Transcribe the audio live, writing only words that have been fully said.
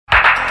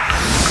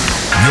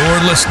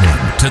You're listening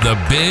to The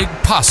Big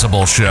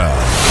Possible Show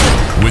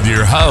with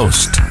your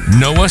host,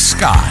 Noah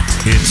Scott.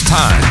 It's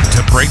time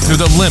to break through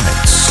the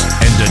limits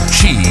and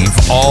achieve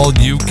all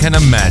you can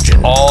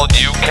imagine. All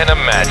you can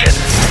imagine.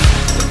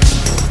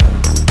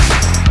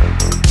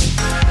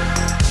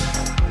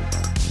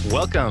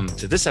 Welcome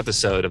to this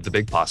episode of The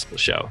Big Possible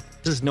Show.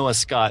 This is Noah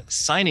Scott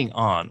signing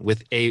on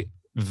with a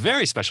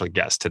very special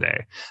guest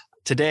today.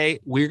 Today,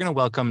 we're going to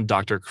welcome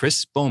Dr.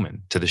 Chris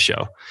Boman to the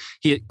show.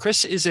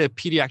 Chris is a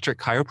pediatric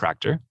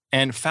chiropractor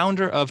and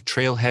founder of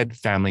Trailhead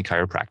Family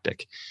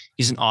Chiropractic.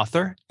 He's an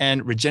author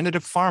and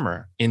regenerative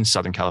farmer in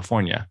Southern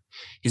California.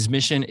 His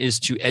mission is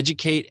to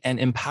educate and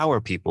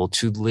empower people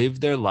to live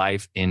their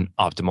life in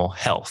optimal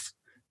health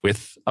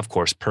with, of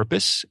course,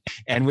 purpose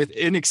and with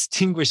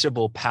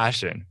inextinguishable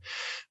passion.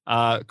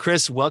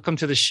 Chris, welcome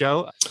to the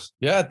show.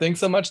 Yeah,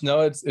 thanks so much.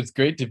 No, it's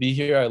great to be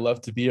here. I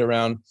love to be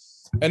around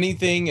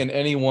anything and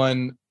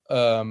anyone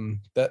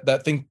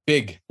that think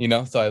big,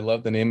 so I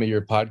love the name of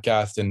your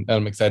podcast and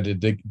I'm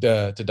excited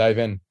to dive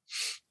in.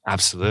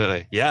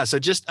 Absolutely. Yeah. So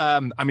just,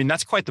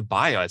 that's quite the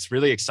bio. It's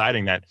really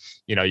exciting that,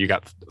 you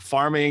got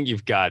farming,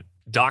 you've got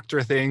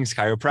doctor things,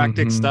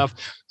 chiropractic stuff.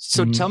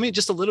 So tell me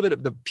just a little bit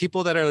of the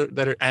people that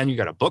are, and you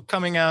got a book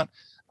coming out.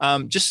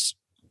 Just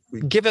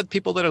give it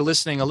people that are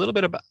listening a little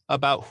bit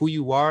about who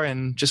you are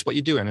and just what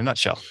you do in a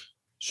nutshell.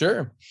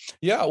 Sure.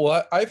 Yeah.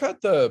 Well, I've had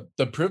the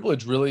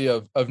privilege really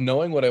of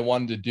knowing what I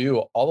wanted to do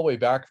all the way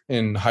back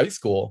in high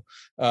school.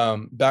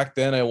 Back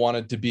then, I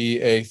wanted to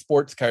be a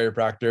sports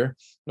chiropractor.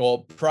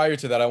 Well, prior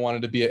to that, I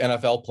wanted to be an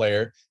NFL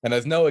player. And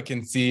as Noah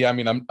can see,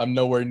 I'm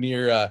nowhere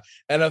near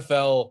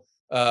NFL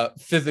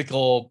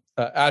physical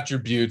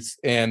attributes.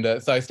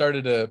 And so I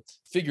started to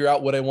figure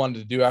out what I wanted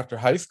to do after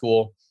high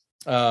school.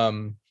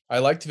 I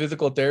liked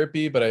physical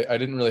therapy, but I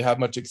didn't really have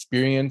much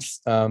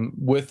experience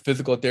with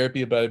physical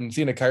therapy, but I've been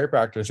seeing a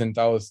chiropractor since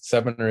I was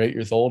 7 or 8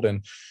 years old.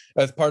 And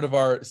as part of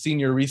our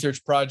senior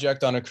research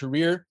project on a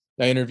career,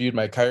 I interviewed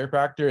my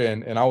chiropractor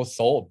and I was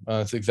sold.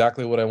 It's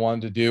exactly what I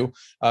wanted to do.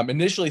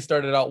 Initially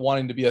started out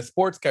wanting to be a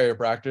sports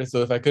chiropractor.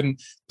 So if I couldn't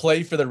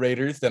play for the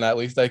Raiders, then at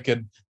least I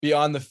could be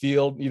on the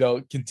field,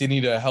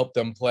 continue to help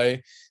them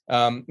play.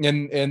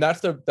 And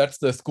that's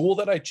the school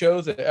that I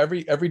chose.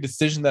 Every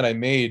decision that I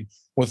made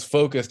was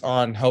focused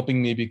on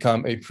helping me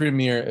become a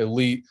premier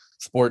elite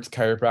sports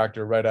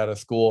chiropractor right out of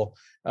school.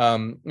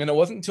 And it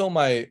wasn't until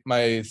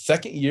my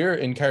second year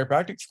in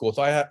chiropractic school.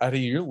 So I had a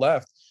year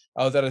left.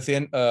 I was at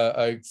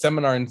a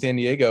seminar in San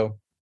Diego,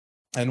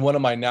 and one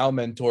of my now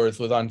mentors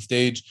was on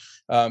stage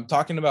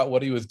talking about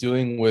what he was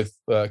doing with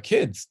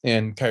kids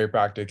in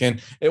chiropractic.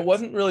 And it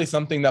wasn't really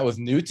something that was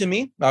new to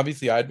me.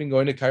 Obviously, I'd been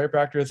going to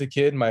chiropractor as a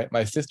kid.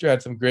 My sister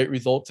had some great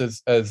results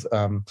as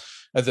a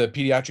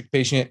pediatric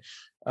patient,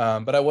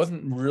 but I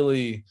wasn't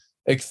really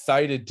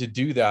excited to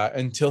do that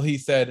until he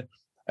said,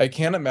 I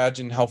can't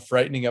imagine how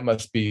frightening it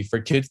must be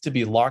for kids to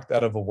be locked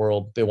out of a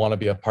world they want to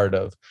be a part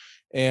of.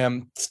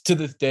 And to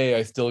this day,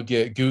 I still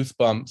get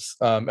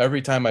goosebumps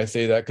every time I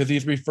say that, because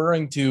he's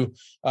referring to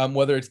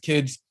whether it's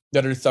kids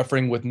that are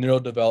suffering with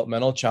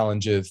neurodevelopmental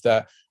challenges,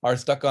 that are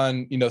stuck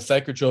on,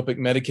 psychotropic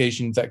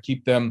medications that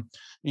keep them,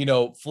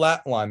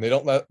 flatline. They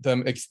don't let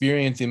them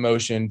experience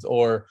emotions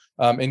or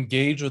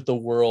engage with the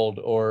world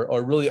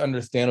or really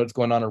understand what's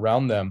going on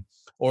around them.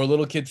 Or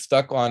little kids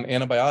stuck on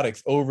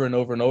antibiotics over and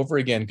over and over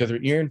again because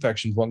their ear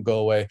infections won't go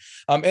away,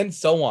 and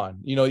so on.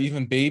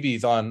 Even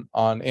babies on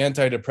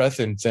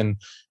antidepressants, and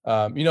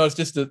it's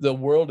just the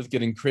world is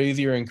getting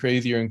crazier and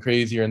crazier and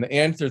crazier, and the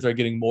answers are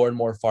getting more and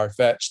more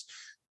far-fetched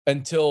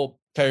until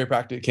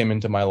chiropractic came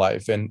into my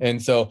life, and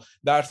so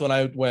that's when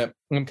I went.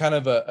 I'm kind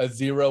of a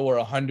 0 or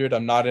 100.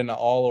 I'm not in at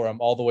all, or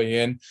I'm all the way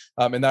in,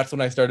 and that's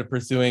when I started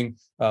pursuing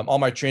all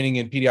my training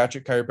in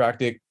pediatric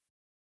chiropractic.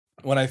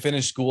 When I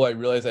finished school, I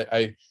realized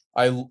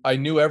I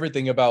knew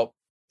everything about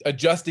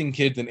adjusting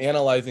kids and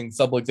analyzing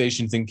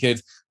subluxations in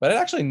kids, but I'd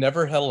actually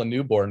never held a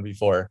newborn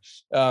before.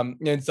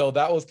 And so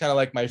that was kind of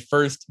like my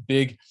first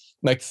big,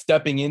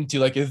 stepping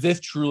into, is this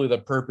truly the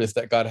purpose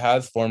that God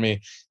has for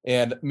me?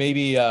 And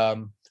maybe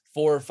 4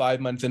 or 5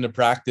 months into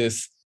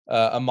practice,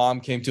 a mom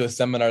came to a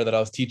seminar that I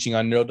was teaching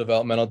on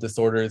neurodevelopmental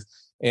disorders.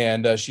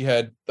 And she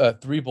had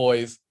 3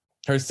 boys.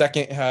 Her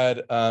second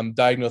had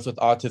diagnosed with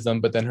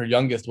autism, but then her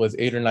youngest was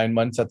 8 or 9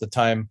 months at the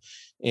time.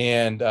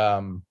 And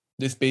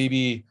this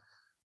baby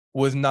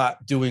was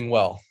not doing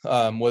well,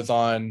 was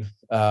on,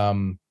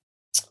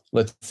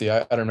 let's see, I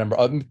don't remember,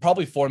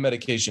 probably 4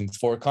 medications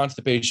for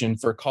constipation,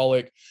 for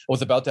colic,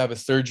 was about to have a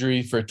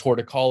surgery for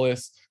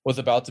torticollis, was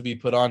about to be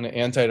put on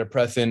an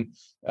antidepressant,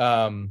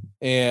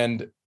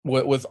 and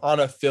was on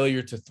a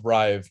failure to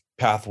thrive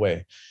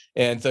pathway.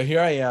 And so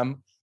here I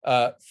am,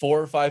 4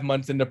 or 5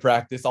 months into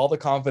practice, all the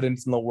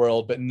confidence in the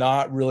world, but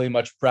not really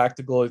much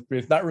practical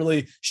experience, not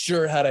really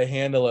sure how to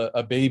handle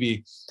a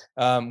baby.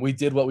 We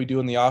did what we do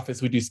in the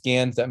office. We do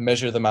scans that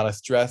measure the amount of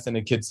stress in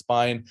a kid's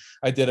spine.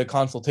 I did a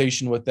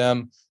consultation with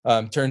them.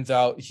 Turns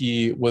out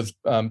he was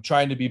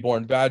trying to be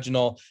born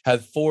vaginal,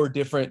 had 4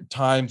 different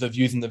times of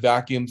using the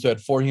vacuum. So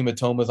had 4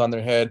 hematomas on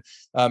their head.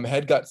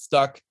 Head got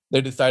stuck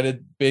They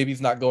decided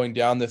baby's not going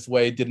down this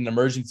way, did an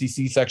emergency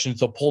C-section,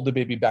 so pulled the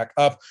baby back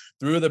up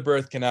through the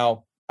birth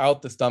canal,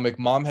 out the stomach.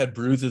 Mom had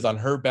bruises on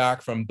her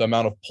back from the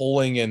amount of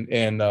pulling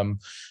and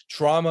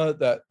trauma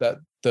that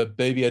the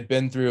baby had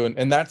been through.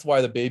 And that's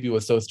why the baby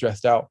was so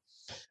stressed out.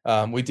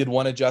 We did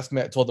one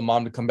adjustment, told the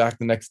mom to come back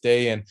the next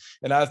day. And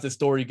as the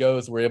story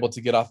goes, we're able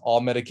to get off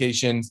all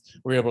medications.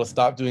 We're able to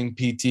stop doing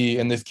PT.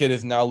 And this kid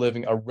is now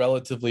living a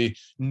relatively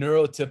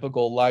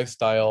neurotypical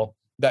lifestyle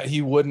that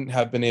he wouldn't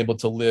have been able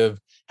to live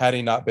had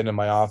he not been in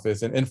my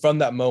office. And from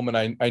that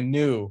moment, I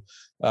knew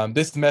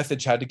this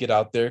message had to get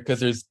out there, because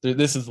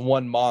this is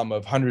one mom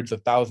of hundreds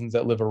of thousands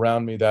that live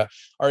around me that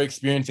are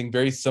experiencing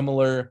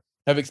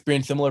have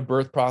experienced similar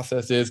birth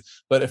processes,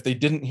 but if they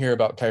didn't hear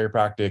about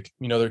chiropractic,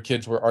 their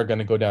kids are going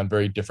to go down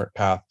very different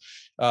path.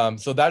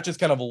 So that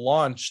just kind of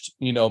launched,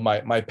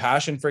 my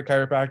passion for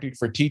chiropractic,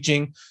 for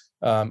teaching.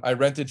 I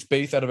rented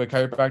space out of a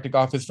chiropractic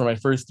office for my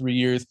first 3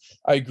 years.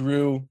 I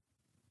grew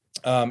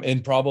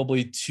in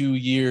probably 2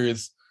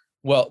 years.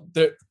 Well,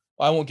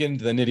 I won't get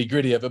into the nitty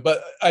gritty of it,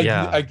 but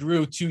I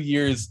grew 2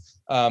 years,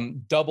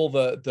 double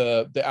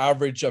the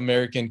average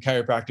American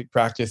chiropractic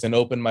practice, and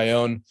opened my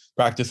own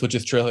practice, which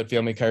is Trailhead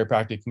Family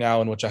Chiropractic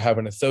now, in which I have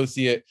an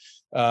associate.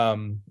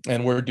 And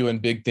we're doing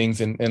big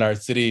things in our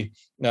city.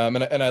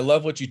 And I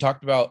love what you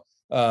talked about,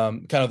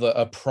 kind of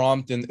a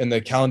prompt in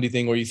the Calendly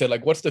thing, where you said,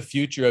 like, what's the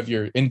future of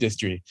your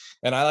industry?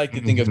 And I like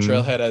to think of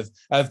Trailhead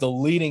as the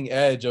leading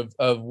edge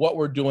of what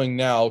we're doing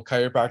now.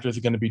 Chiropractors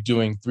are going to be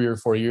doing 3 or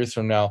 4 years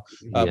from now.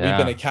 We've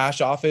been a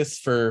cash office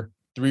for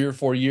 3 or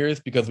 4 years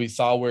because we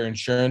saw where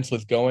insurance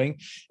was going.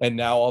 And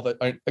now all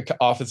the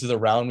offices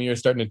around me are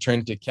starting to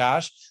turn to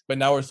cash. But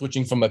now we're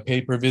switching from a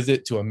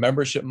pay-per-visit to a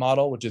membership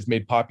model, which is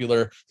made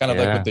popular kind of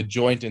like with the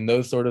Joint and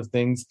those sort of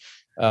things.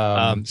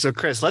 So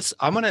Chris,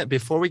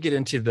 before we get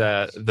into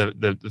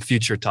the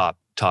future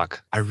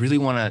talk, I really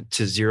want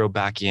to zero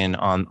back in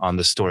on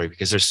the story,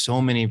 because there's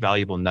so many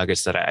valuable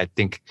nuggets that I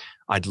think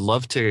I'd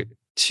love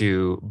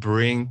to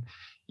bring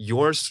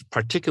your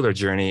particular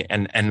journey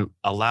and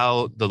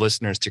allow the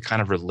listeners to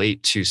kind of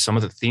relate to some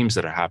of the themes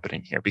that are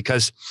happening here.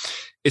 Because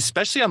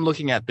especially I'm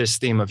looking at this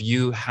theme of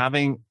you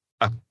having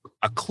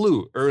a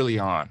clue early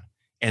on,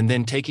 and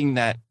then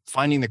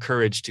finding the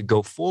courage to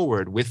go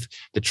forward with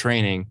the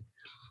training.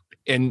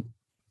 And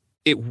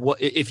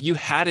if you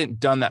hadn't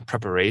done that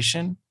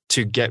preparation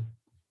to get,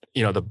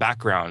 the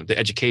background, the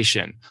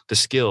education, the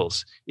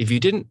skills, if you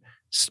didn't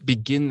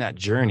begin that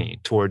journey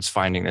towards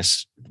finding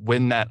this,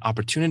 when that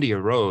opportunity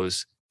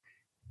arose,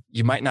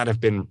 you might not have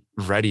been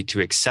ready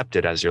to accept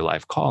it as your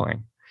life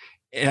calling.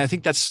 And I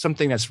think that's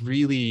something that's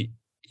really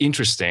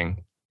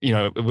interesting.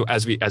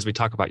 As we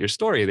talk about your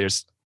story,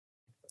 there's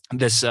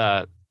this.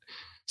 So,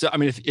 I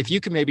mean, if you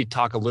could maybe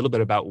talk a little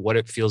bit about what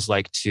it feels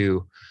like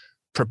to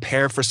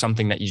prepare for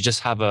something that you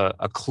just have a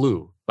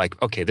clue,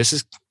 like, okay,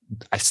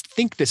 I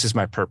think this is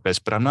my purpose,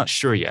 but I'm not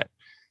sure yet.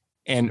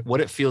 And what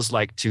it feels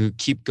like to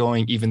keep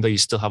going, even though you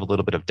still have a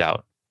little bit of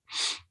doubt.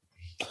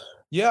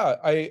 Yeah,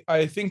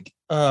 I think,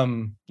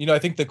 I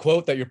think the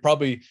quote that you're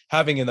probably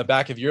having in the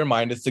back of your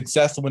mind is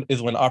success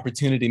is when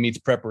opportunity meets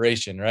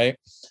preparation, right?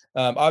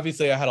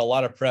 Obviously, I had a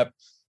lot of prep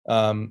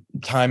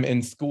time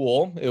in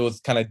school. It was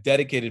kind of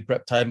dedicated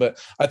prep time,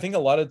 but I think a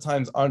lot of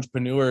times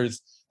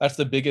entrepreneurs, that's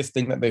the biggest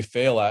thing that they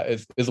fail at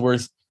is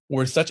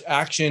we're such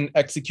action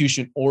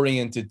execution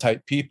oriented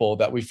type people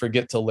that we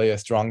forget to lay a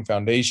strong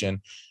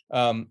foundation.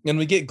 And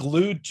we get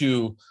glued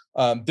to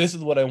this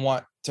is what I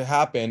want to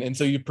happen. And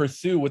so you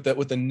pursue with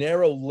a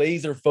narrow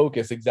laser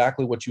focus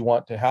exactly what you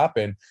want to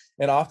happen.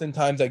 And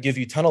oftentimes that gives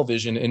you tunnel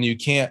vision, and you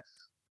can't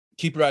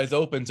keep your eyes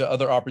open to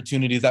other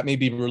opportunities that may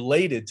be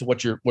related to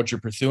what you're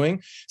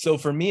pursuing. So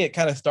for me, it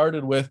kind of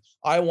started with,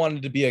 I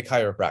wanted to be a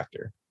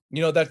chiropractor.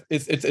 That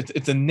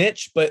it's a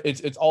niche, but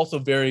it's also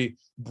very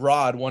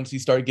broad once you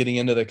start getting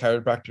into the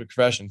chiropractic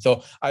profession.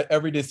 So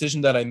every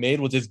decision that I made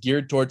was just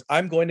geared towards,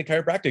 I'm going to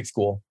chiropractic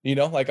school,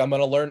 like I'm going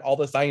to learn all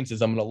the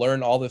sciences. I'm going to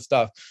learn all this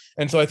stuff.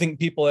 And so I think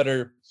people that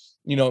are,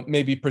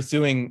 maybe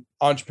pursuing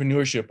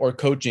entrepreneurship or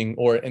coaching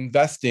or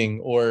investing,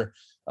 or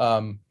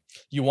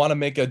you want to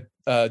make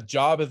a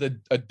job as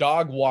a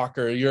dog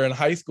walker, you're in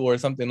high school or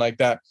something like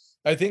that.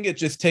 I think it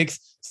just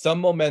takes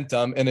some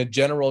momentum in a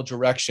general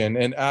direction.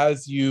 And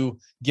as you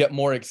get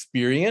more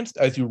experienced,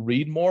 as you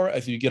read more,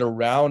 as you get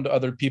around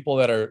other people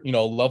that are, a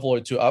level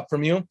or two up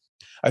from you,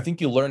 I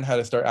think you learn how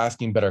to start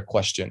asking better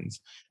questions.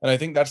 And I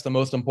think that's the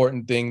most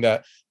important thing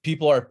that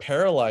people are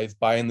paralyzed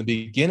by in the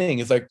beginning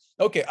is like,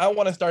 okay, I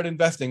want to start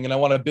investing and I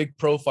want a big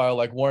profile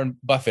like Warren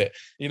Buffett,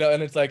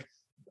 and it's like,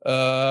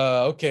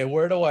 okay,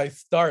 where do I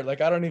start?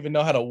 Like, I don't even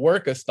know how to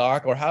work a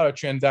stock or how a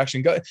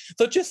transaction goes.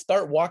 So just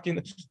start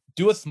walking,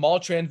 do a small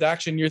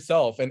transaction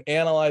yourself and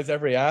analyze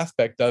every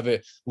aspect of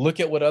it. Look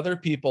at what other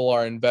people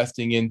are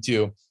investing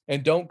into,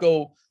 and don't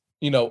go,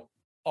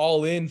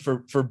 all in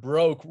for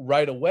broke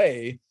right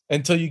away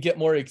until you get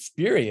more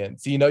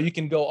experience. You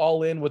can go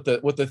all in with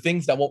the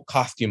things that won't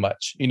cost you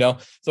much,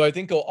 So I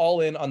think go all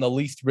in on the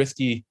least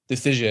risky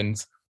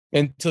decisions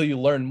until you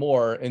learn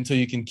more, until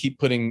you can keep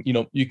putting,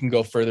 you can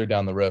go further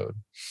down the road.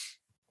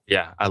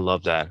 Yeah, I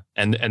love that.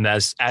 And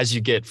as you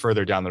get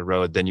further down the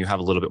road, then you have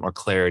a little bit more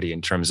clarity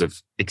in terms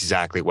of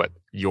exactly what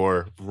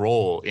your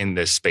role in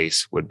this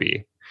space would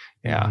be.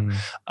 Yeah.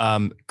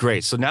 Mm-hmm.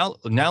 Great. So now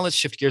let's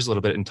shift gears a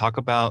little bit and talk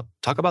about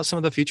some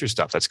of the future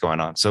stuff that's going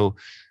on. So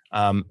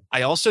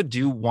I also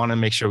do want to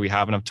make sure we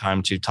have enough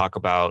time to talk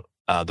about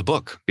the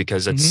book,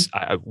 because it's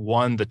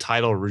one, the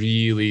title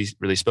really,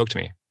 really spoke to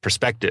me.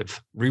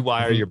 Perspective,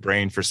 rewire your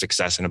brain for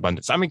success and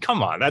abundance. I mean,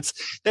 come on, that's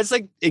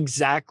like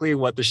exactly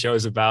what the show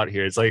is about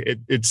here. It's like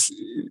it's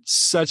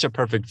such a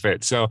perfect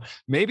fit. So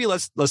maybe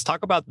let's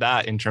talk about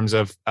that in terms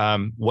of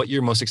what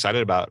you're most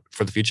excited about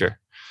for the future.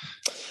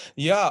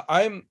 Yeah,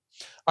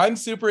 I'm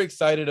super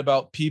excited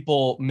about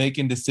people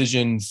making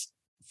decisions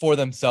for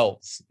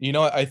themselves.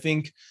 I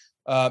think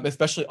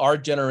especially our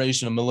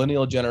generation, a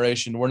millennial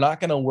generation, we're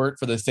not going to work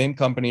for the same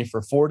company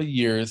for 40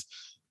 years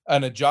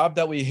and a job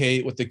that we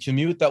hate with the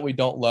commute that we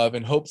don't love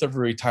in hopes of a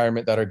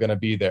retirement that are going to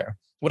be there.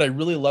 What I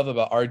really love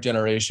about our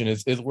generation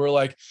is we're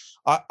like,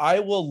 I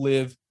will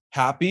live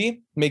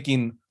happy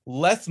making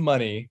less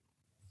money.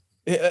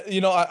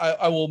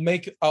 I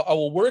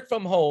will work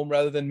from home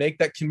rather than make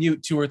that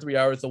commute 2 or 3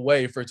 hours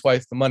away for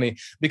twice the money,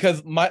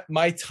 because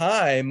my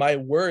time, my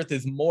worth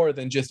is more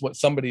than just what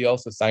somebody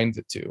else assigns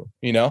it to.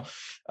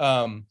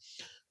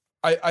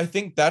 I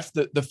think that's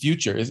the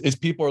future is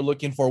people are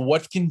looking for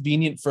what's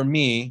convenient for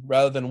me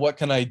rather than what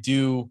can I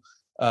do.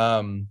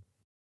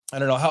 I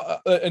don't know how,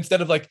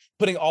 instead of like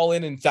putting all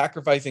in and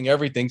sacrificing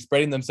everything,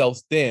 spreading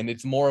themselves thin,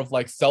 it's more of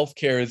like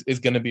self-care is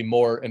going to be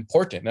more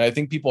important. And I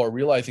think people are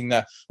realizing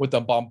that with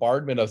the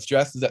bombardment of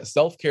stress, is that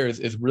self-care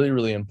is really,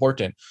 really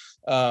important.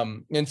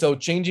 And so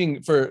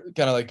changing for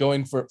kind of like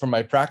going from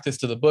my practice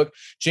to the book,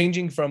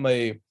 changing from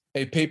a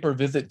pay-per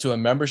visit to a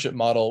membership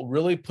model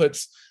really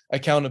puts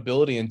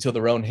accountability into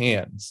their own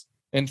hands.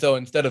 And so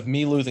instead of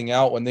me losing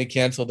out when they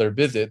cancel their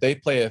visit, they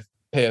pay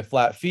a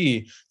flat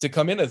fee to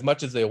come in as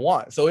much as they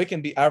want. So it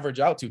can be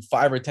average out to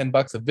 $5 or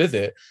 $10 a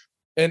visit.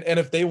 And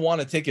if they want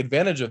to take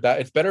advantage of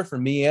that, it's better for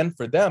me and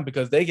for them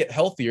because they get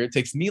healthier. It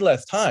takes me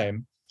less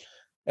time.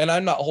 And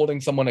I'm not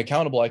holding someone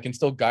accountable. I can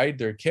still guide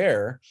their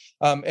care.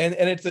 And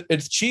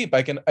it's cheap.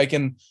 I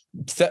can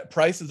set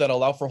prices that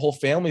allow for whole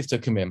families to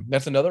come in.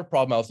 That's another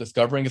problem I was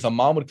discovering is a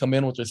mom would come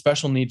in with her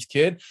special needs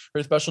kid.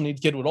 Her special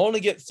needs kid would only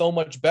get so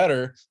much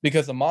better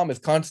because the mom is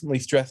constantly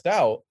stressed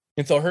out.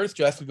 And so her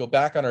stress would go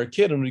back on our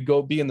kid and we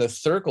go be in the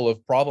circle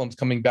of problems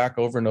coming back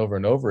over and over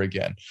and over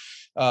again.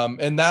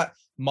 And that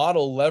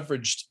model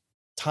leveraged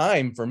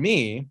time for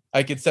me.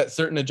 I could set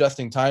certain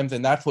adjusting times,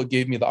 and that's what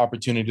gave me the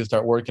opportunity to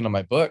start working on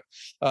my book.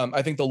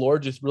 I think the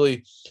Lord just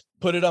really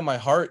put it on my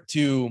heart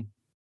to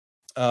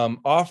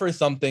offer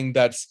something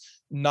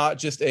that's not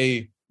just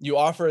you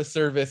offer a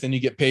service and you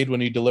get paid when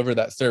you deliver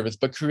that service,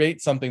 but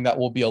create something that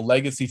will be a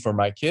legacy for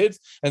my kids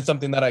and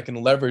something that I can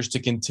leverage to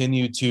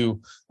continue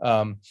to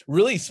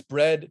really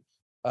spread,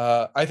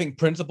 I think,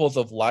 principles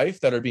of life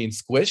that are being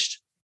squished.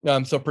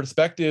 So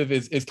Perspective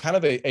is kind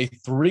of a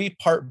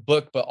 3-part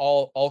book, but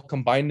all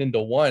combined into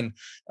one.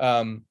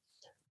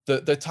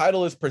 The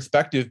title is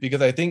Perspective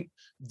because I think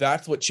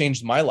that's what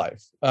changed my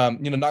life.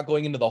 Not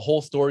going into the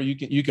whole story,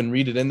 you can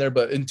read it in there.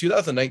 But in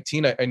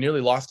 2019, I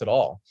nearly lost it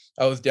all.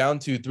 I was down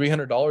to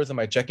 $300 in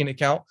my checking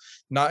account,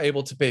 not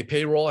able to pay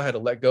payroll. I had to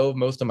let go of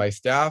most of my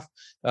staff.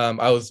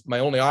 My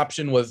only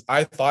option was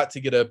I thought to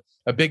get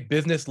a big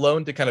business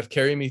loan to kind of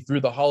carry me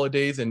through the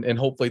holidays and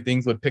hopefully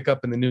things would pick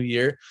up in the new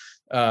year.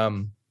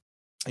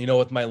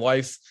 With my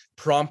wife's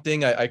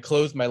prompting, I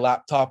closed my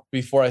laptop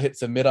before I hit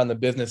submit on the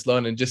business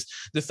loan and just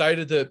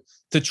decided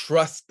to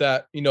trust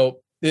that,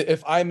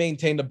 if I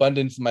maintained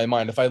abundance in my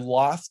mind, if I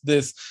lost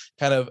this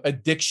kind of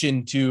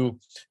addiction to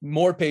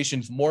more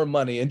patience, more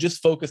money, and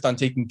just focused on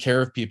taking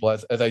care of people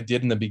as I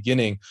did in the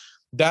beginning,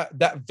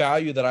 that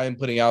value that I am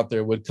putting out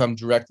there would come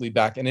directly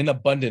back and in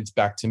abundance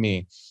back to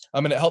me.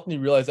 And it helped me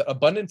realize that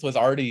abundance was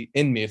already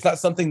in me. It's not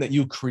something that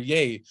you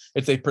create.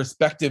 It's a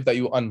perspective that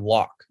you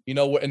unlock.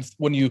 And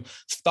when you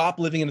stop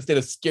living in a state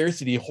of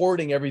scarcity,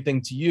 hoarding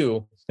everything to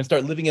you, and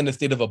start living in a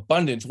state of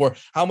abundance where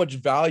how much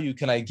value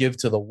can I give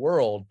to the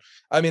world?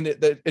 I mean,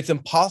 it's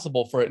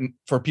impossible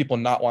for people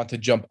not want to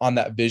jump on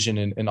that vision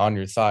and on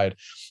your side.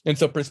 And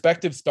so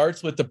Perspective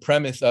starts with the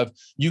premise of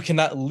you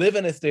cannot live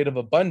in a state of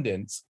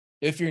abundance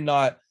if you're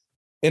not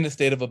in a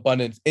state of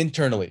abundance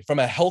internally from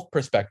a health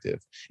perspective.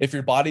 If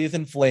your body is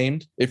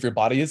inflamed, if your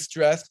body is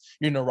stressed,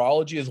 your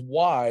neurology is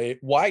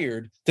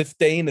wired to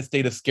stay in a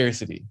state of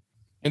scarcity.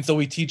 And so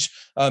we teach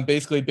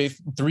basically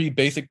 3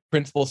 basic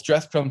principles.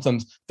 Stress comes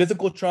from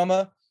physical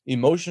trauma,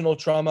 emotional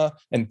trauma,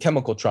 and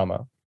chemical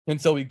trauma. And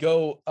so we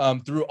go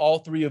through all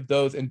 3 of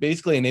those and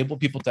basically enable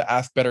people to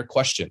ask better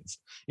questions.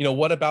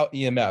 What about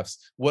EMFs?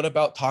 What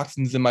about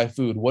toxins in my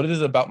food? What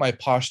is it about my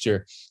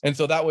posture? And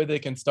so that way they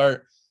can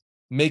start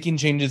making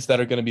changes that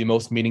are going to be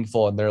most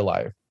meaningful in their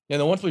life. And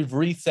then once we've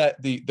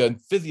reset the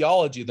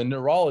physiology, the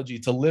neurology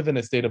to live in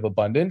a state of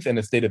abundance and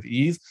a state of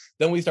ease,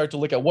 then we start to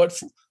look at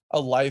what's a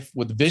life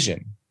with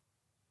vision.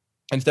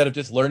 Instead of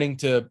just learning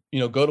to,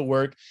 go to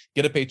work,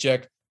 get a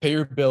paycheck, pay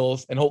your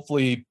bills, and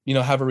hopefully,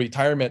 have a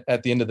retirement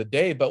at the end of the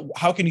day. But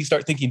how can you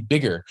start thinking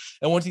bigger?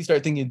 And once you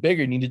start thinking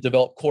bigger, you need to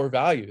develop core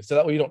values. So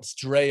that way you don't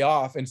stray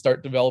off and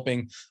start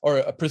developing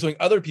or pursuing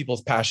other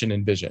people's passion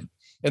and vision.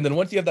 And then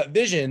once you have that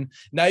vision,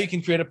 now you can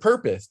create a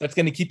purpose that's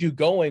going to keep you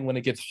going when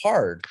it gets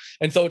hard.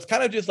 And so it's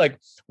kind of just like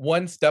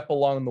one step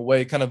along the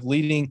way, kind of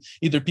leading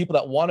either people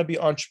that want to be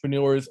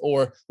entrepreneurs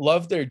or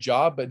love their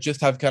job, but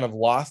just have kind of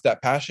lost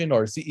that passion,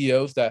 or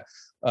CEOs that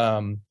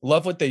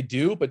love what they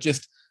do, but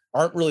just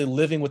aren't really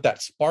living with that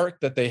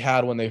spark that they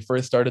had when they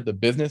first started the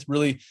business.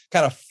 Really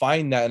kind of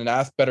find that and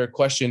ask better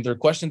questions, or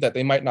questions that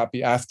they might not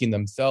be asking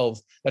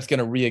themselves, that's going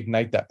to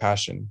reignite that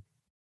passion.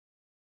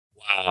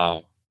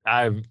 Wow.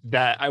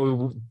 That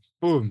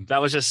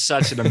was just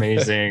such an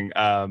amazing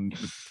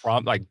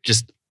prompt, like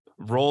just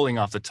rolling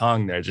off the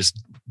tongue there,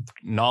 just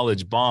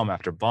knowledge bomb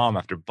after bomb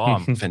after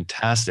bomb.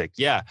 Fantastic.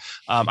 Yeah.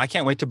 I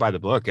can't wait to buy the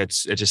book. It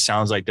just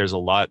sounds like there's a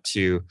lot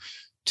to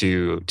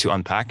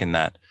unpack in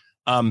that.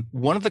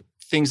 One of the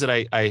things that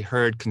I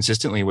heard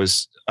consistently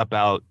was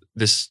about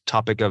this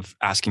topic of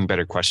asking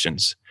better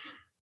questions.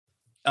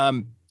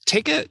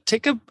 Take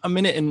a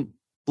minute and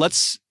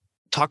let's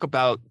talk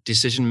about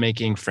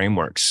decision-making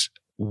frameworks.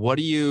 What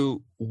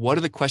do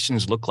the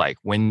questions look like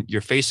when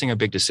you're facing a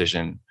big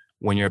decision,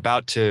 when you're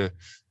about to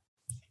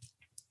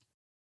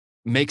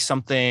make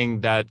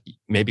something that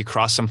maybe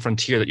cross some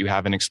frontier that you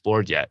haven't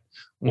explored yet,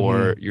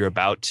 or you're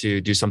about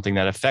to do something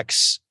that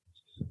affects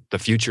the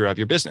future of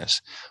your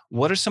business?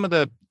 What are some of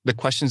the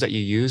questions that you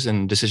use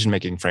and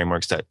decision-making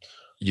frameworks that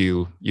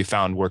you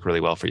found work really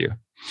well for you?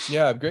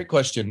 Yeah, great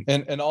question.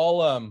 And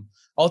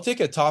I'll take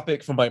a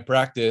topic from my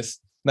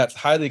practice that's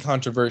highly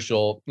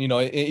controversial.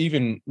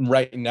 Even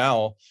right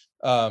now,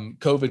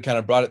 COVID kind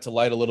of brought it to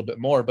light a little bit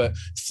more, but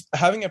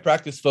having a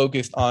practice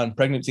focused on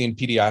pregnancy and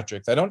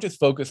pediatrics. I don't just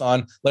focus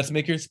on let's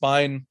make your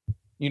spine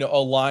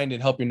aligned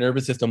and help your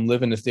nervous system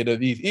live in a state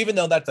of ease, even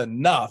though that's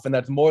enough. And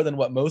that's more than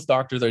what most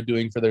doctors are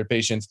doing for their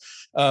patients.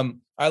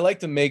 I like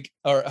to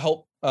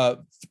help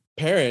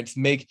parents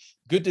make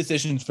good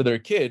decisions for their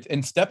kids,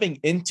 and stepping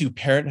into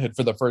parenthood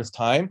for the first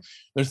time.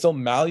 They're so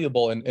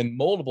malleable and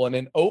moldable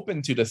and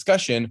open to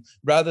discussion,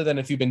 rather than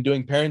if you've been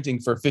doing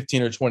parenting for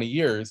 15 or 20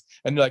 years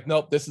and you're like,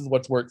 nope, this is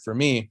what's worked for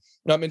me.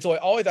 And so I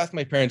always ask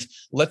my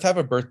parents, let's have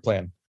a birth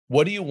plan.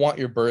 What do you want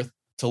your birth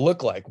to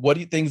look like? What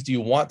things do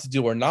you want to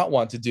do or not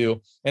want to do?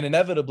 And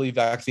inevitably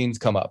vaccines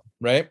come up,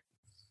 right?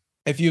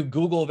 If you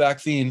Google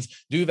vaccines,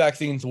 do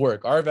vaccines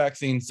work? Are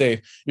vaccines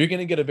safe? You're going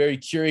to get a very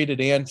curated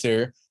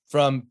answer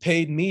from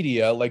paid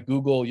media like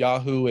Google,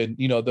 Yahoo, and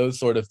those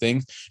sort of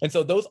things. And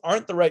so those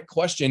aren't the right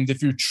questions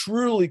if you're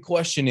truly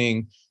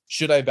questioning,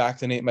 should I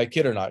vaccinate my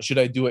kid or not? Should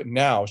I do it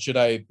now? Should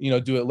I,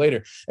 do it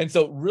later? And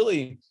so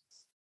really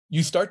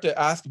you start to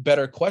ask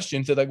better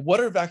questions. So like,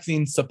 what are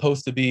vaccines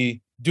supposed to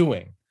be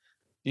doing?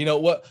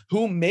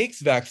 Who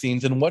makes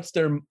vaccines and what's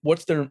their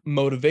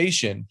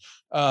motivation?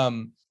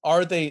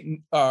 Have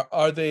they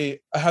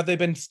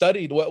been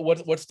studied?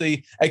 What's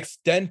the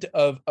extent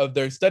of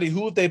their study?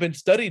 Who have they been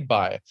studied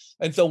by?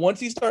 And so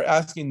once you start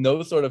asking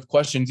those sort of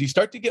questions, you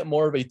start to get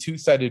more of a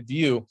two-sided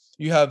view.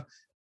 You have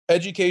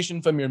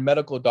education from your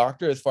medical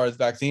doctor as far as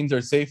vaccines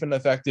are safe and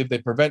effective. They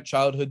prevent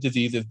childhood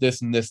diseases,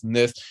 this and this and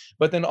this.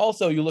 But then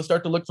also you'll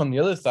start to look from the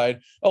other side.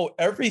 Oh,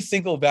 every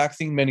single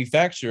vaccine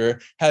manufacturer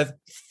has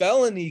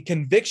felony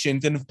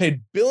convictions and have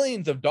paid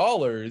billions of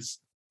dollars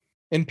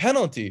in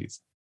penalties.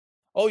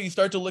 Oh, you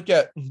start to look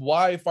at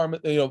why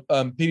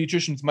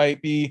pediatricians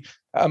might be,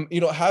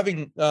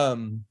 having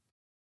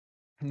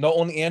not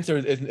only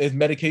answers is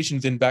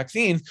medications and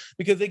vaccines,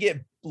 because they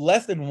get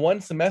less than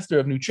one semester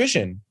of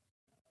nutrition,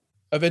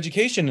 of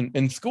education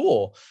in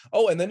school.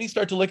 Oh, and then you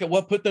start to look at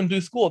what put them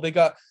through school. They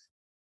got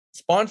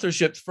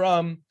sponsorships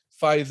from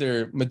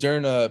Pfizer,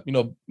 Moderna,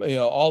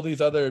 all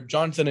these other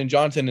Johnson &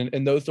 Johnson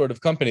and those sort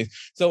of companies.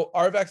 So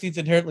are vaccines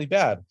inherently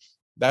bad?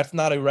 That's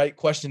not a right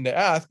question to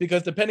ask,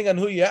 because depending on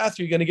who you ask,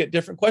 you're going to get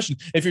different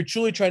questions. If you're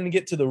truly trying to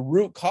get to the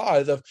root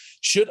cause of,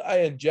 should I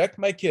inject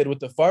my kid with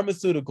the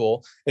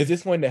pharmaceutical? Is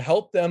this going to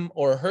help them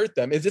or hurt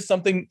them? Is this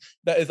something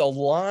that is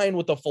aligned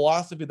with the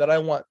philosophy that I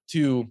want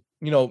to,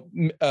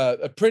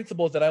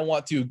 principles that I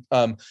want to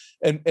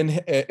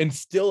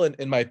instill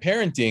in my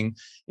parenting?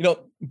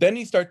 Then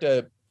you start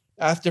to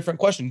ask different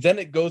questions. Then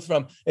it goes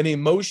from an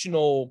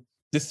emotional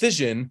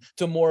decision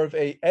to more of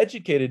a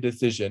educated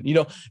decision.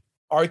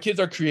 Our kids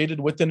are created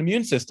with an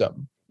immune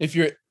system. If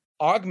you're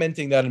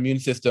augmenting that immune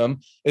system,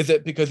 is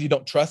it because you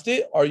don't trust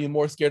it? Are you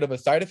more scared of a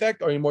side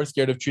effect? Are you more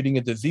scared of treating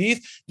a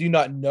disease? Do you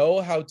not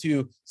know how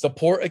to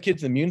support a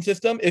kid's immune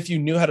system? If you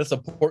knew how to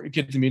support your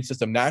kid's immune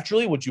system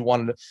naturally, would you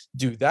want to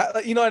do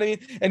that? You know what I mean?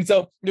 And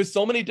so there's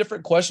so many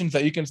different questions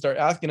that you can start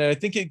asking. And I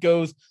think it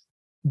goes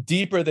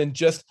deeper than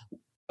just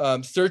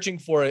searching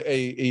for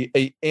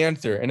a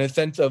answer, in a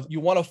sense of you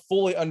want to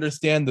fully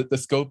understand the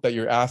scope that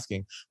you're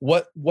asking.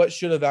 What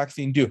should a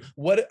vaccine do?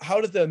 How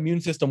does the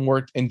immune system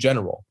work in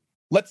general?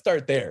 Let's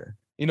start there.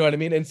 You know what I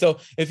mean? And so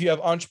if you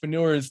have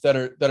entrepreneurs that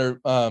are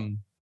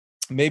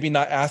maybe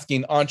not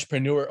asking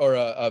entrepreneur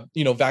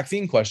or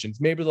vaccine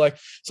questions, maybe like,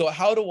 so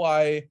how do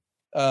I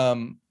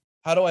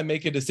how do I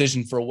make a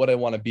decision for what I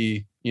want to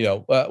be?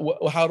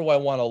 How do I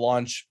want to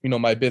launch,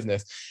 my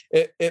business?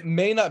 It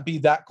may not be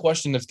that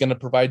question that's going to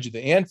provide you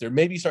the answer.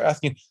 Maybe you start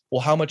asking,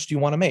 well, how much do you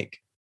want to make?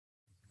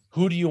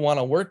 Who do you want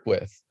to work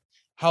with?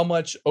 How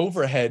much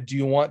overhead do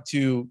you want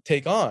to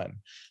take on?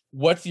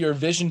 What's your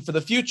vision for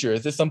the future?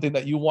 Is this something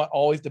that you want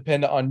always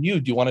dependent on you?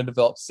 Do you want to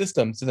develop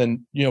systems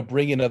and then,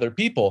 bring in other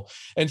people?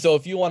 And so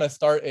if you want to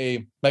start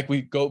like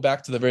we go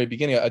back to the very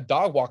beginning, a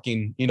dog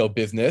walking,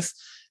 business,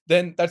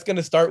 then that's going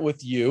to start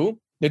with you.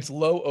 It's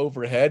low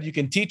overhead. You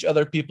can teach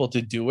other people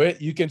to do it.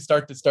 You can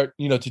start,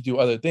 to do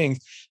other things.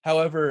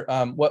 However,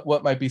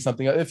 what might be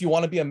something, if you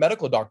want to be a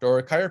medical doctor or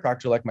a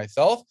chiropractor like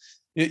myself,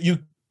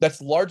 that's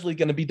largely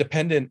going to be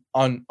dependent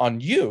on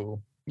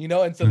you.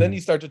 And so then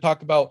you start to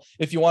talk about,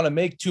 if you want to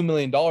make $2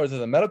 million as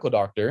a medical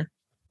doctor,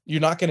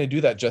 you're not going to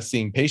do that just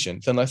seeing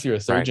patients unless you're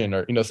a surgeon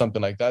or,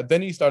 something like that.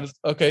 Then you start,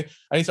 okay,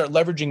 I need to start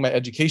leveraging my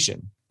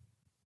education.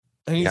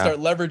 I need to start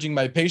leveraging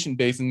my patient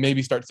base and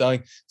maybe start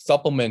selling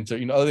supplements or,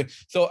 other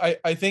things. So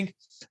I think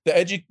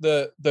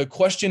the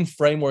question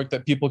framework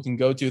that people can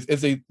go to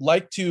is they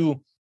like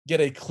to get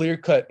a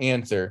clear-cut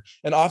answer.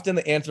 And often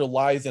the answer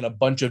lies in a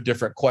bunch of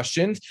different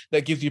questions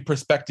that gives you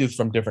perspectives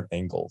from different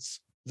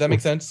angles. Does that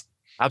make sense?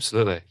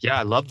 Absolutely. Yeah,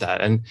 I love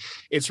that. And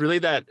it's really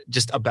that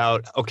just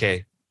about,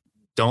 okay,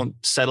 don't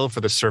settle for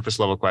the surface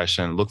level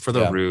question, look for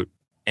the root.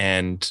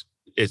 And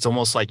it's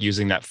almost like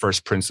using that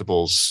first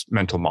principles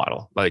mental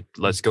model. Like,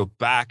 let's go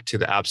back to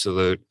the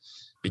absolute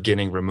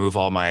beginning, remove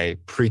all my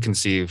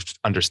preconceived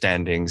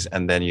understandings,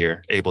 and then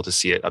you're able to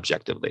see it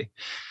objectively.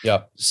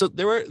 Yeah. So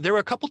there were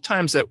a couple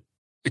times that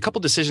a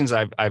couple decisions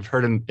I've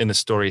heard in the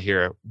story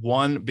here.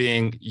 One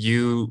being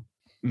you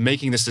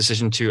making this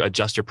decision to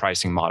adjust your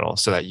pricing model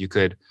so that you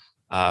could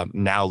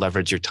now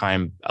leverage your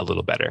time a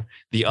little better.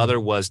 The other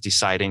was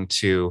deciding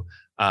to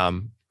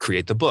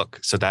create the book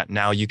so that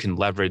now you can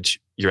leverage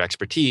your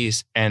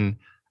expertise and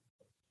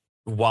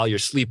while you're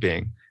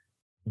sleeping,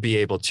 be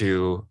able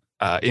to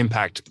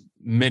impact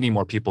many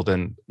more people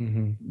than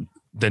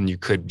you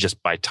could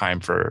just by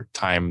time's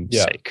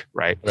sake,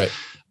 right? Right.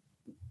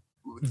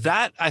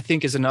 That I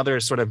think is another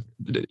sort of,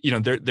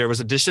 there was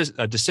a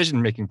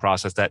decision-making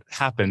process that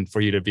happened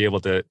for you to be able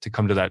to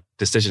come to that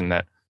decision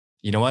that,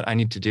 you know what I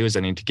need to do is I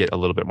need to get a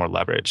little bit more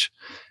leverage.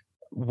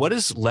 What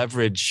does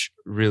leverage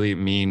really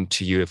mean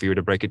to you if you were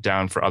to break it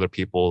down for other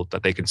people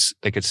that they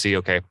could see,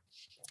 okay,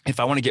 if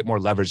I want to get more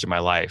leverage in my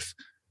life,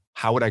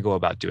 how would I go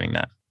about doing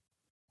that?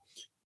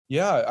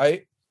 Yeah,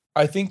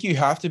 I think you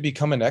have to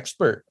become an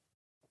expert.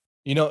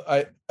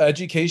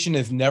 Education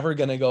is never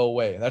going to go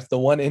away. That's the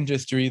one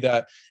industry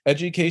that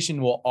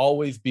education will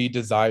always be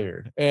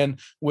desired. And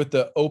with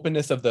the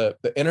openness of the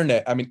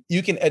internet, I mean,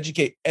 you can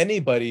educate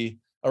anybody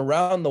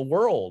around the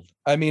world.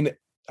 I mean,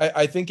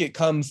 I think it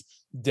comes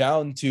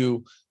down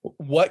to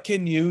what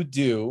can you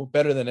do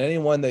better than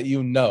anyone that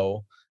you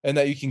know and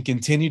that you can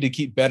continue to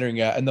keep bettering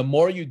at. And the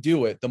more you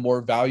do it, the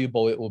more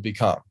valuable it will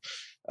become.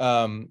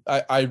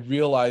 I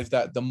realize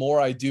that the more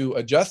I do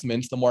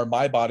adjustments, the more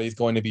my body is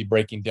going to be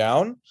breaking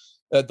down.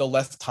 The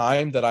less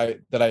time that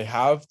I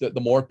have,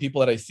 the more people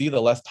that I see,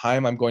 the less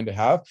time I'm going to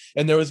have.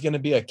 And there was going to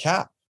be a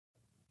cap.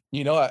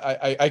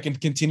 I can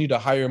continue to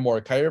hire more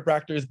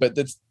chiropractors, but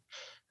that's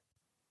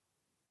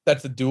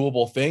a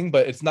doable thing,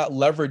 but it's not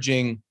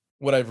leveraging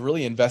what I've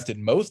really invested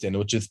most in,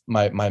 which is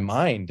my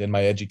mind and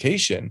my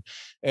education.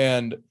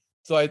 And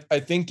so I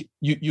think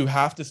you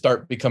have to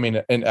start becoming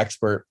an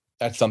expert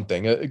at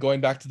something. Going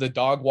back to the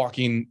dog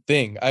walking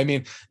thing. I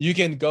mean, you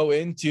can go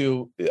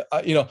into,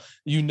 how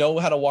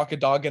to walk a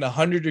dog in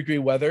 100-degree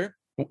weather.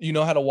 You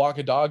know how to walk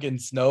a dog in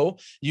snow.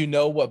 You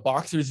know what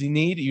boxers you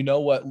need. You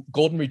know what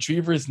golden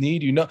retrievers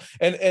need.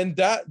 And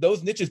that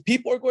those niches,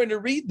 people are going to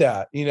read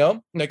that.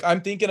 Like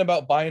I'm thinking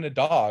about buying a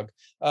dog.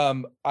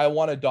 I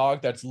want a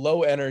dog that's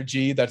low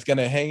energy, that's going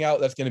to hang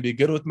out, that's going to be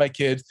good with my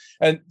kids.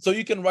 And so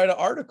you can write an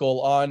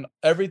article on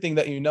everything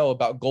that you know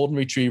about golden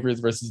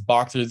retrievers versus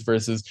boxers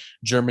versus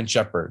German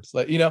shepherds.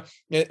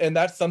 And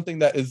that's something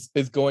that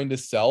is going to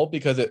sell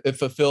because it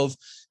fulfills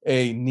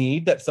a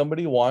need that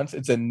somebody wants.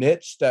 It's a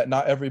niche that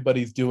not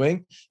everybody's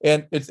doing,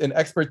 and it's an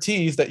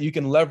expertise that you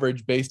can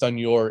leverage based on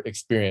your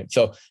experience.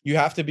 So you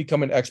have to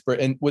become an expert.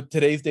 And with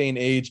today's day and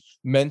age,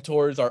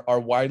 mentors are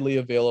widely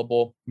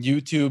available.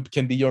 YouTube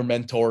can be your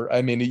mentor.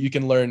 I mean, you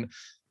can learn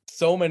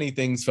so many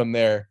things from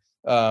there.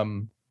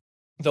 So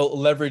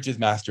leverage is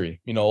mastery,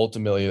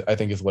 ultimately, I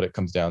think is what it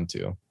comes down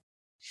to.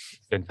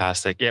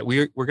 Fantastic. Yeah,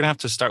 we're gonna have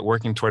to start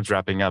working towards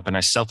wrapping up, and I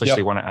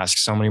selfishly want to ask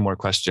so many more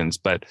questions,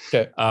 but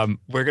I'm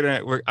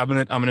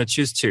gonna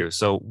choose two.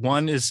 So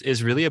one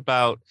is really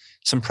about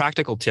some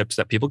practical tips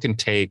that people can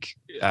take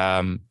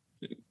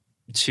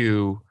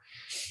to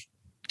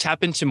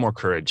tap into more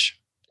courage,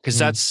 because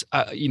that's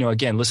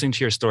again, listening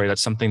to your story,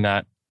 that's something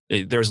that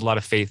there's a lot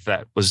of faith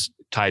that was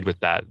tied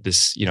with that.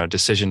 This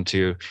decision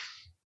to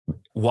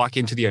walk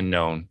into the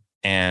unknown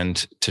and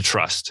to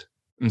trust,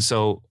 and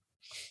so.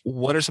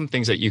 What are some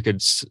things that you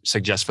could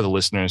suggest for the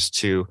listeners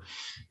to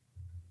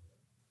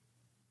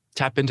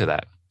tap into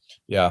that?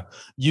 Yeah.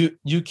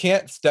 You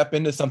can't step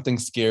into something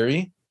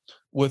scary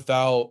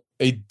without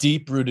a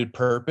deep-rooted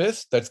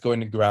purpose that's going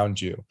to ground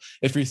you.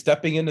 If you're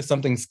stepping into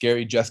something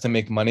scary just to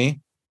make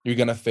money, you're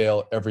going to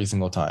fail every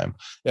single time.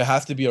 It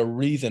has to be a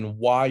reason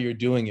why you're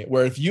doing it,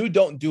 where if you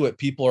don't do it,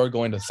 people are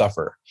going to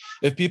suffer.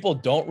 If people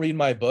don't read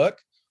my book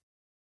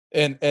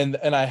and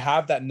I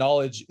have that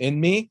knowledge in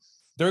me,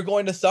 they're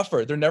going to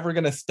suffer. They're never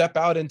going to step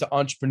out into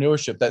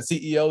entrepreneurship. That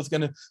CEO is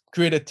going to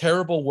create a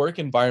terrible work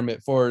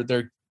environment for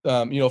their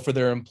for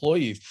their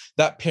employees.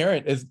 That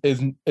parent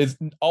is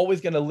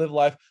always going to live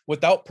life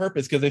without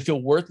purpose because they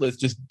feel worthless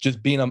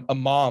just being a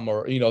mom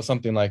or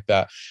something like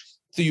that.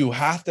 So you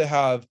have to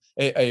have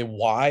a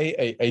why,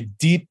 a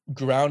deep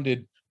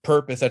grounded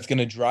purpose that's going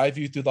to drive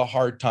you through the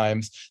hard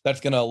times,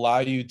 that's going to allow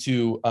you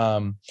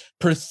to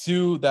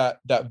pursue that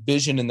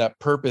vision and that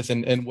purpose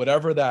and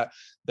whatever that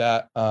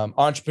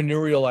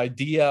entrepreneurial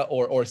idea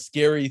or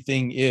scary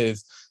thing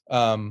is,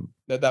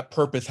 that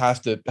purpose has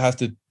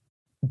to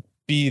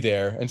be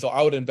there. And so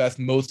I would invest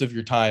most of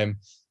your time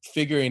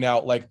figuring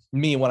out, like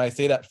me, when I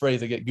say that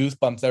phrase, I get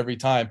goosebumps every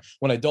time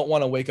when I don't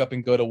want to wake up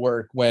and go to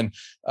work, when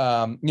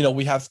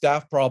we have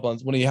staff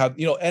problems, when you have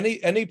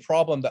any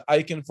problem that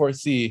I can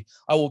foresee,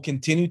 I will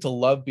continue to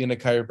love being a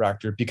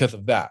chiropractor because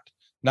of that.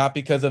 Not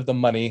because of the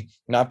money,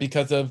 not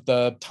because of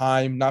the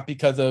time, not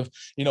because of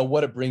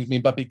what it brings me,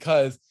 but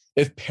because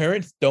if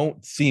parents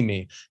don't see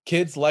me,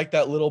 kids like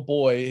that little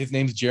boy, his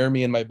name's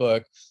Jeremy in my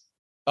book,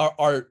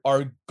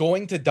 are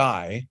going to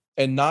die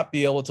and not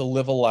be able to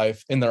live a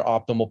life in their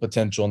optimal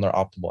potential and their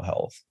optimal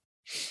health.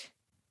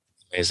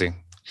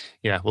 Amazing.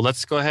 Yeah. Well,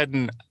 let's go ahead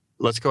and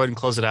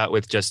close it out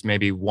with just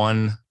maybe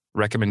one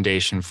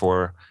recommendation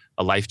for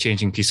a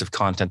life-changing piece of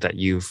content that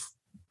you've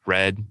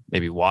read,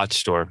 maybe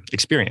watched or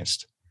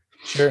experienced.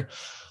 Sure.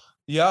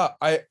 Yeah.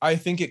 I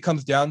think it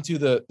comes down to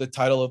the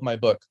title of my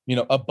book.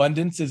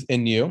 Abundance is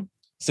in you.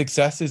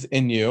 Success is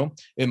in you.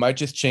 It might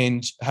just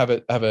have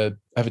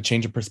a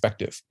change of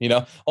perspective,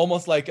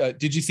 almost like,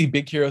 did you see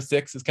Big Hero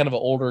 6? It's kind of an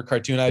older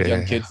cartoon. I have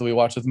young kids, so we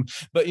watch with them,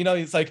 but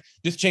it's like,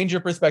 just change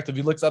your perspective.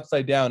 He looks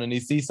upside down and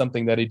he sees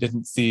something that he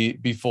didn't see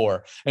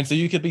before. And so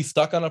you could be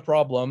stuck on a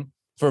problem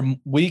for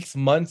weeks,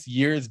 months,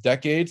 years,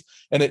 decades,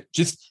 and it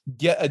just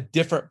get a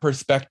different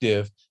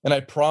perspective. And I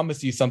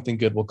promise you something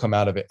good will come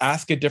out of it.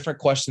 Ask a different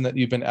question that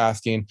you've been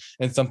asking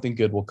and something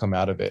good will come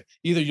out of it.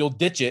 Either you'll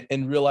ditch it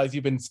and realize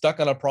you've been stuck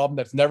on a problem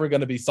that's never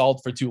going to be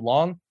solved for too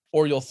long,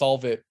 or you'll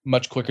solve it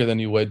much quicker than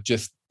you would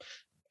just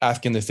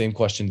asking the same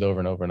questions over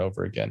and over and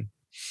over again.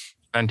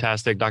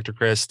 Fantastic. Dr.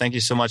 Chris, thank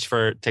you so much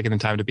for taking the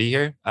time to be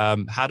here.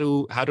 How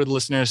do the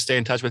listeners stay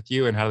in touch with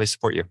you and how do they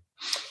support you?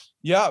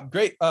 Yeah,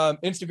 great.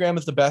 Instagram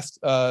is the best.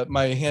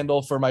 My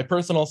handle for my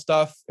personal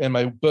stuff and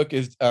my book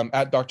is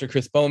at Dr.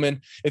 Chris Boman.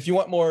 If you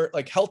want more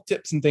like health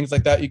tips and things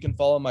like that, you can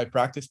follow my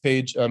practice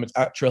page. It's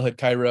at Trailhead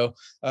Chiro.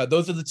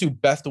 Those are the two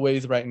best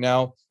ways right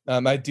now.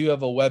 I do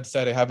have a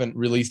website. I haven't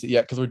released it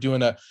yet because we're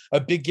doing a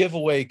big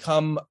giveaway.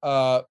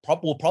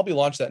 We'll probably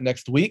launch that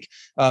next week.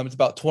 It's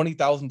about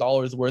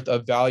 $20,000 worth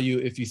of value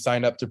if you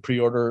sign up to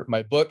pre-order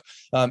my book.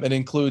 It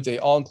includes an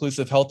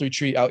all-inclusive health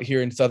retreat out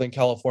here in Southern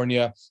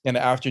California and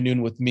an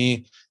afternoon with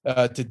me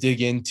to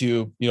dig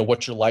into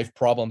what your life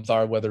problems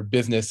are, whether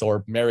business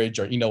or marriage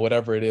or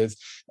whatever it is.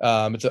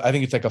 I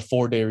think it's like a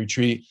 4-day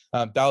retreat.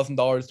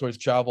 $1,000 towards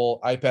travel,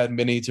 iPad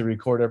mini to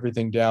record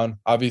everything down,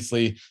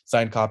 obviously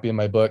signed copy of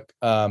my book.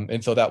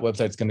 And so that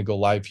website's going to go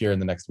live here in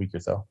the next week or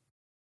so.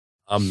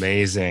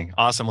 Amazing.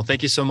 Awesome. Well,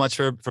 thank you so much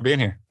for being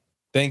here.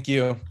 Thank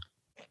you.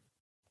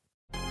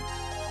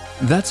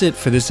 That's it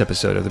for this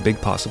episode of The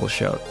Big Possible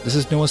Show. This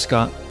is Noah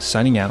Scott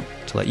signing out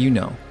to let you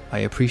know I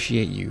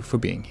appreciate you for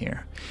being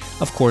here.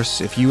 Of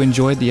course, if you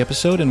enjoyed the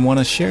episode and want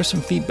to share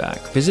some feedback,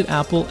 visit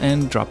Apple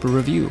and drop a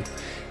review.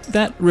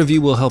 That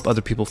review will help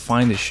other people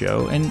find the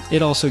show, and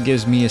it also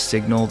gives me a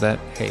signal that,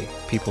 hey,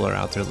 people are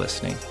out there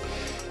listening.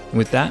 And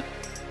with that,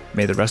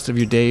 may the rest of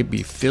your day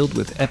be filled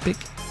with epic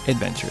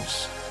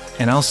adventures.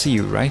 And I'll see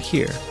you right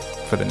here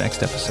for the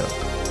next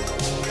episode.